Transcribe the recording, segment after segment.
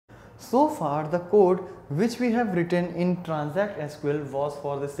So far the code which we have written in Transact SQL was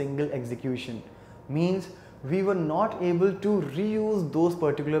for the single execution, means we were not able to reuse those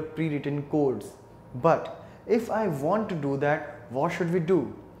particular pre-written codes. But if I want to do that, what should we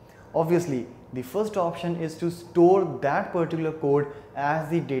do? Obviously, the first option is to store that particular code as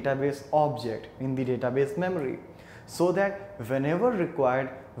the database object in the database memory, so that whenever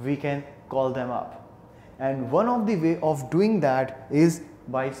required we can call them up. And one of the way of doing that is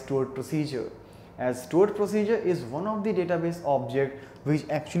by stored procedure, as stored procedure is one of the database object which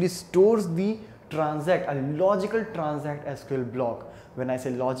actually stores the transact, a logical transact SQL block. When I say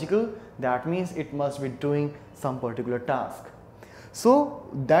logical, that means it must be doing some particular task. So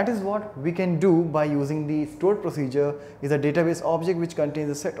that is what we can do by using the stored procedure, is a database object which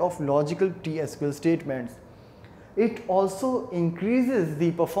contains a set of logical T SQL statements. It also increases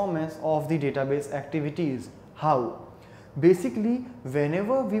the performance of the database activities. How? Basically,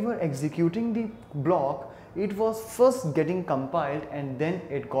 whenever we were executing the block, it was first getting compiled and then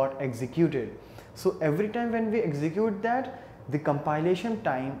it got executed. So every time when we execute that, the compilation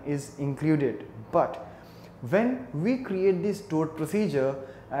time is included. But when we create the stored procedure,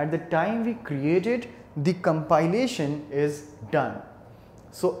 at the time we create it, the compilation is done.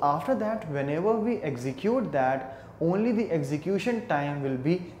 So after that, whenever we execute that, only the execution time will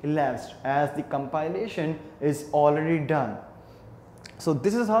be elapsed, as the compilation is already done. So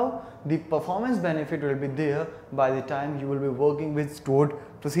this is how the performance benefit will be there by the time you will be working with stored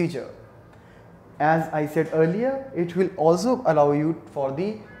procedure. As I said earlier, it will also allow you for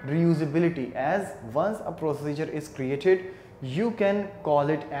the reusability, as once a procedure is created, you can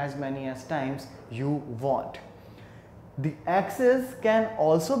call it as many as times you want. The access can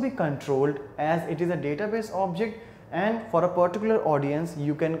also be controlled, as it is a database object, and for a particular audience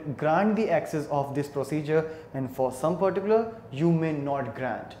you can grant the access of this procedure, and for some particular you may not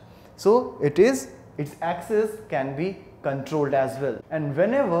grant. So its access can be controlled as well, and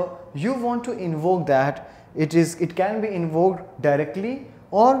whenever you want to invoke that, it can be invoked directly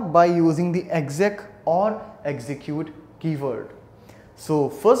or by using the exec or execute keyword. So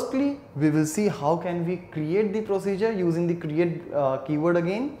firstly, we will see how can we create the procedure using the create keyword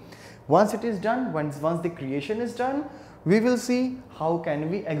again. Once it is done, once the creation is done, we will see how can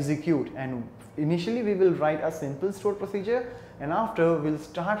we execute, and initially we will write a simple stored procedure, and after we'll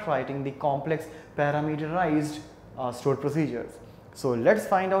start writing the complex parameterized stored procedures. So let's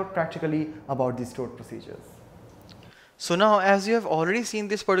find out practically about these stored procedures. So now, as you have already seen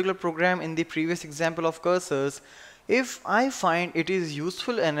this particular program in the previous example of cursors, if I find it is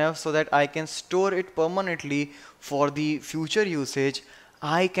useful enough so that I can store it permanently for the future usage,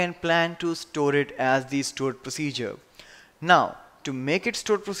 I can plan to store it as the stored procedure. Now, to make it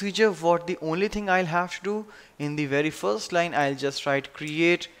stored procedure, the only thing I'll have to do, in the very first line I'll just write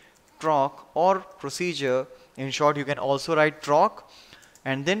create proc or procedure. In short, you can also write proc,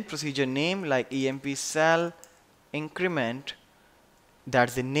 and then procedure name like emp sal increment,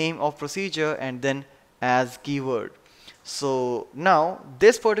 that's the name of procedure, and then as keyword. So now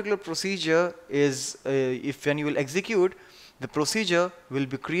this particular procedure is if when you will execute, the procedure will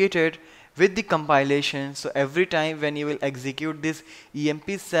be created with the compilation. So every time when you will execute this emp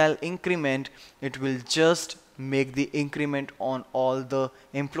sal increment, it will just make the increment on all the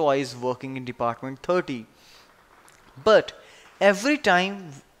employees working in department 30. But every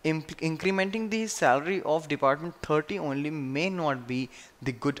time incrementing the salary of department 30 only may not be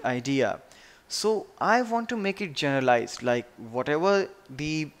the good idea. So I want to make it generalized, like whatever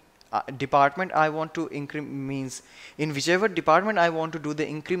the department I want to increment, means in whichever department I want to do the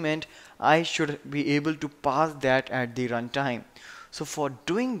increment, I should be able to pass that at the runtime. So for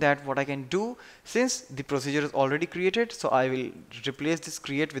doing that, what I can do, since the procedure is already created, so I will replace this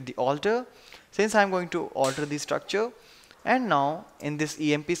create with the alter, since I'm going to alter the structure. And now in this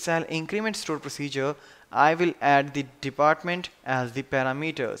emp sal increment stored procedure, I will add the department as the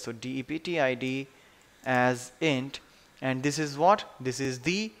parameter. So deptid as int, and this is what? This is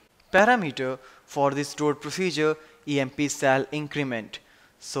the parameter for the stored procedure emp sal increment.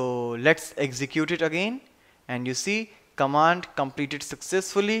 So let's execute it again, and you see command completed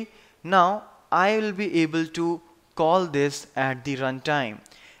successfully. Now I will be able to call this at the runtime,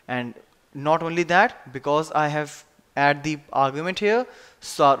 and not only that, because I have add the argument here,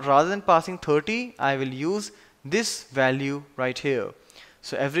 so rather than passing 30, I will use this value right here.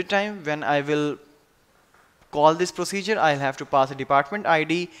 So every time when I will call this procedure, I'll have to pass a department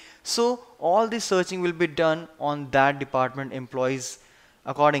ID, so all the searching will be done on that department employees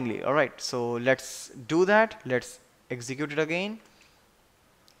accordingly. Alright, so let's do that. Let's execute it again.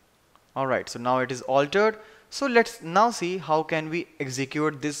 Alright, so now it is altered. So let's now see how can we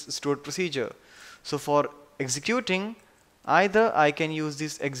execute this stored procedure. So for executing, either I can use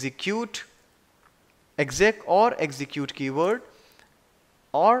this execute exec or execute keyword,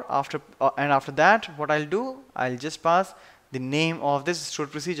 or after that what I'll do, I'll just pass the name of this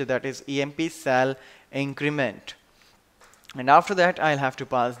stored procedure, that is emp sal increment, and after that I'll have to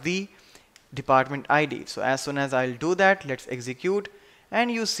pass the department ID. So as soon as I'll do that, let's execute, and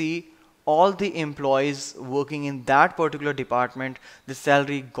you see all the employees working in that particular department, the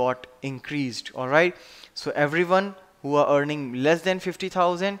salary got increased. Alright, so everyone who are earning less than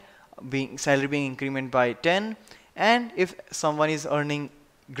 50,000, salary being increment by 10, and if someone is earning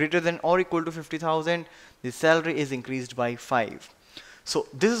greater than or equal to 50,000, the salary is increased by 5. So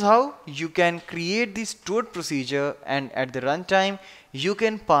this is how you can create the stored procedure, and at the runtime you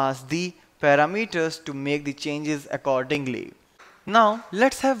can pass the parameters to make the changes accordingly. Now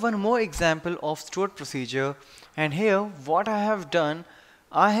let's have one more example of stored procedure, and here what I have done,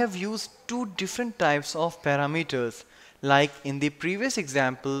 I have used two different types of parameters. Like in the previous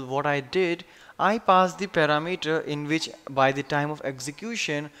example, what I did, I passed the parameter in which by the time of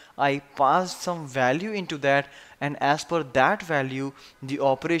execution I passed some value into that, and as per that value the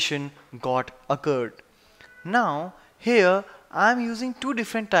operation got occurred. Now here I am using two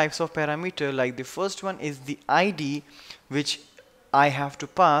different types of parameter. Like the first one is the ID, which I have to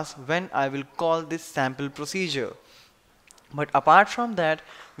pass when I will call this sample procedure. But apart from that,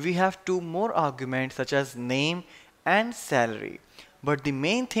 we have two more arguments such as name and salary. But the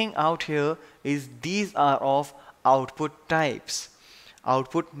main thing out here is these are of output types.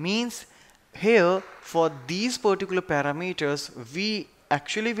 Output means here for these particular parameters we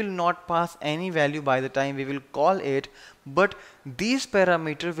actually will not pass any value by the time we will call it, but these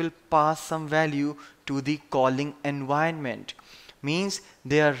parameters will pass some value to the calling environment. Means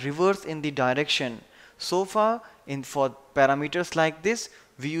they are reversed in the direction. So far for parameters like this,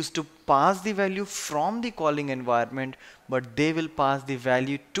 we used to pass the value from the calling environment, but they will pass the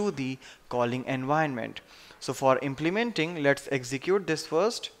value to the calling environment. So for implementing, let's execute this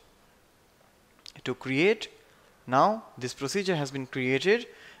first to create. Now this procedure has been created,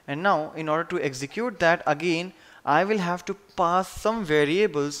 and now in order to execute that again, I will have to pass some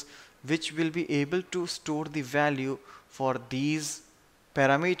variables which will be able to store the value for these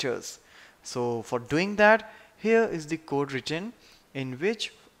parameters. So for doing that, here is the code written in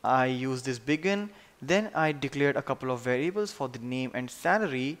which I use this begin, then I declared a couple of variables for the name and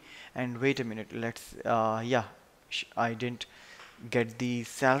salary. And wait a minute, let's I didn't get the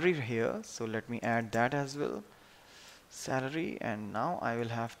salary here, so let me add that as well, salary. And now I will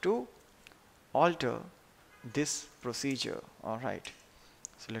have to alter this procedure. Alright,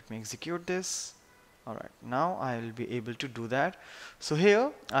 so let me execute this. Alright, now I will be able to do that. So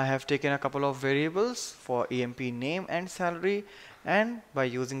here I have taken a couple of variables for emp name and salary, and by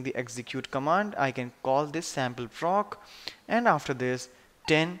using the execute command I can call this sample proc, and after this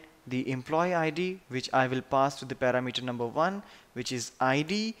 10 the employee ID, which I will pass to the parameter number 1, which is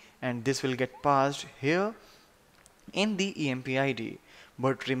ID, and this will get passed here in the emp ID.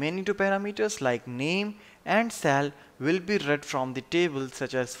 But remaining two parameters like name and sal will be read from the table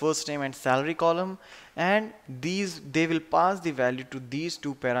such as first name and salary column, and they will pass the value to these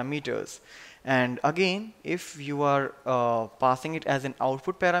two parameters. And again, if you are passing it as an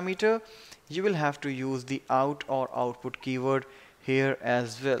output parameter, you will have to use the out or output keyword here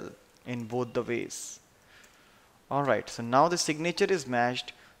as well in both the ways. Alright, so now the signature is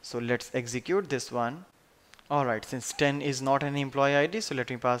matched, so let's execute this one. Alright, since 10 is not an employee ID, so let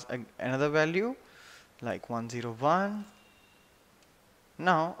me pass another value like 101.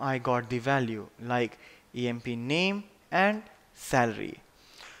 Now I got the value like emp name and salary.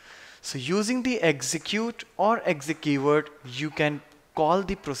 So using the execute or exec keyword, you can call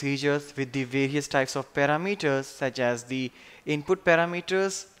the procedures with the various types of parameters such as the input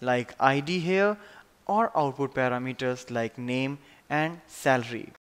parameters like ID here, or output parameters like name and salary.